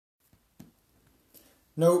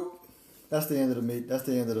Nope. That's the end of the meet. That's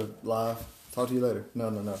the end of the live. Talk to you later. No,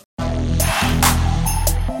 no, no.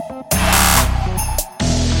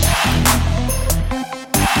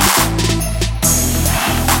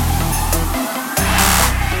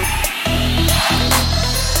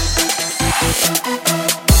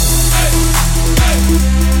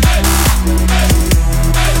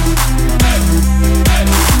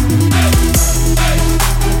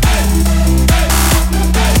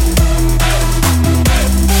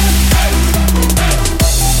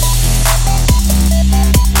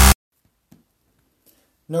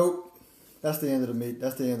 Nope. That's the end of the meet.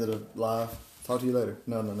 That's the end of the live. Talk to you later.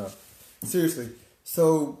 No, no, no. Seriously.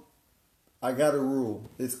 So I got a rule.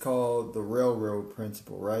 It's called the railroad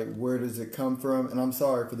principle, right? Where does it come from? And I'm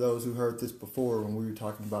sorry for those who heard this before when we were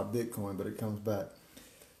talking about Bitcoin, but it comes back.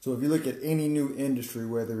 So if you look at any new industry,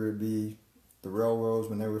 whether it be the railroads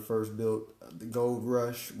when they were first built, the gold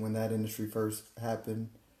rush when that industry first happened,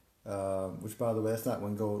 which by the way, that's not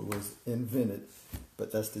when gold was invented,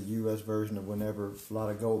 but that's the U.S. version of whenever a lot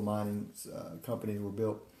of gold mining companies were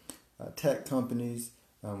built. Tech companies,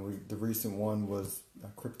 the recent one was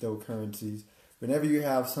cryptocurrencies. Whenever you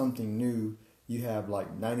have something new, you have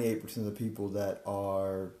like 98% of the people that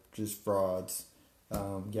are just frauds,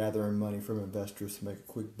 gathering money from investors to make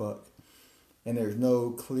a quick buck. And there's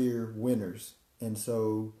no clear winners. And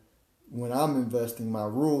so when I'm investing, my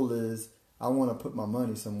rule is I want to put my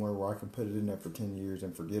money somewhere where I can put it in there for 10 years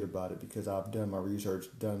and forget about it because I've done my research,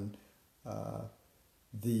 done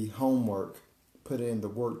the homework, put in the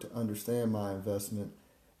work to understand my investment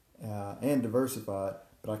and diversify it,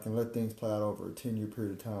 but I can let things play out over a 10-year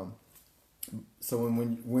period of time. So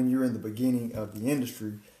when you're in the beginning of the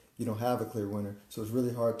industry, you don't have a clear winner. So it's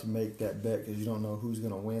really hard to make that bet because you don't know who's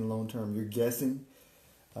going to win long term. You're guessing.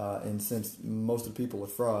 And since most of the people are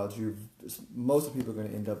frauds, most of the people are going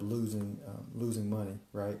to end up losing money,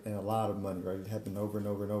 right? And a lot of money, right? It happened over and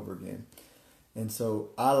over and over again. And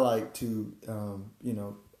so I like to,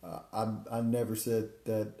 I never said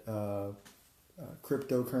that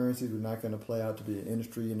cryptocurrencies were not going to play out to be an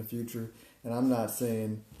industry in the future. And I'm not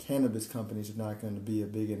saying cannabis companies are not going to be a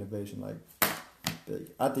big innovation. Like,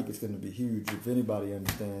 I think it's going to be huge. If anybody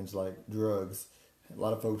understands like drugs, a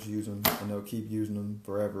lot of folks use them and they'll keep using them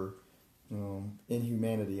forever in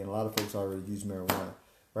humanity. And a lot of folks already use marijuana,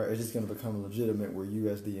 right? It's just going to become legitimate where you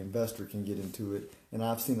as the investor can get into it. And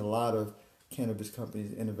I've seen a lot of cannabis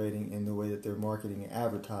companies innovating in the way that they're marketing and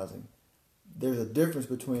advertising. There's a difference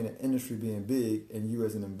between an industry being big and you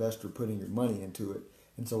as an investor putting your money into it.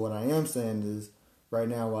 And so what I am saying is right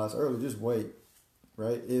now while it's early, just wait,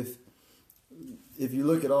 right? If you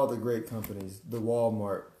look at all the great companies, the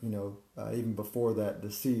Walmart, even before that,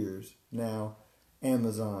 the Sears, now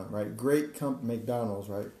Amazon, right? McDonald's,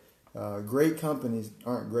 right? Great companies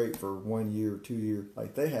aren't great for 1 year or 2 years.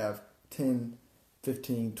 Like they have 10,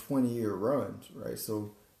 15, 20-year runs, right?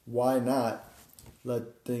 So why not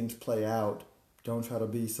let things play out? Don't try to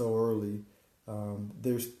be so early.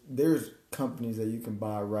 There's companies that you can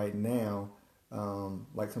buy right now,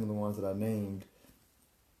 like some of the ones that I named.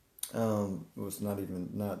 It was not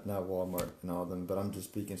Walmart and all of them, but I'm just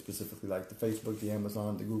speaking specifically like the Facebook, the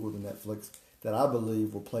Amazon, the Google, the Netflix that I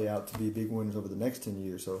believe will play out to be big winners over the next 10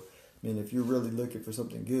 years. So, I mean, if you're really looking for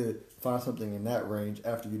something good, find something in that range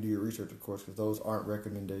after you do your research, of course, because those aren't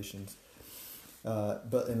recommendations.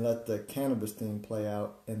 And let the cannabis thing play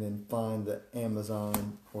out and then find the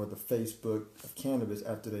Amazon or the Facebook of cannabis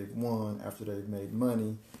after they've won, after they've made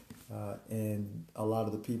money, and a lot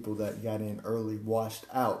of the people that got in early washed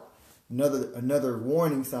out. Another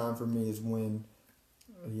warning sign for me is when,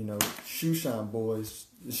 shoe shine boys.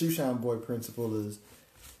 The shoe shine boy principle is,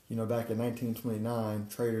 back in 1929,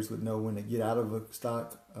 traders would know when to get out of a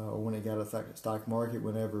stock or when they got a stock market.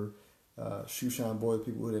 Whenever shoe shine boy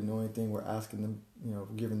people who didn't know anything were asking them,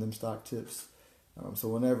 giving them stock tips. So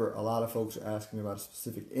whenever a lot of folks are asking me about a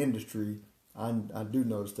specific industry, I do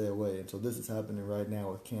know to stay away. And so this is happening right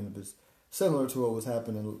now with cannabis, similar to what was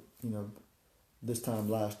happening, this time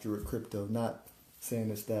last year with crypto. Not saying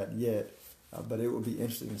it's that yet, but it will be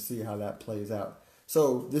interesting to see how that plays out.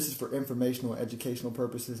 So this is for informational and educational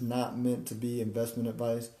purposes, not meant to be investment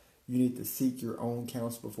advice. You need to seek your own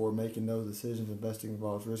counsel before making those decisions. Investing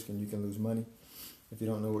involves risk and you can lose money if you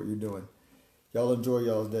don't know what you're doing. Y'all enjoy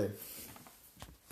y'all's day.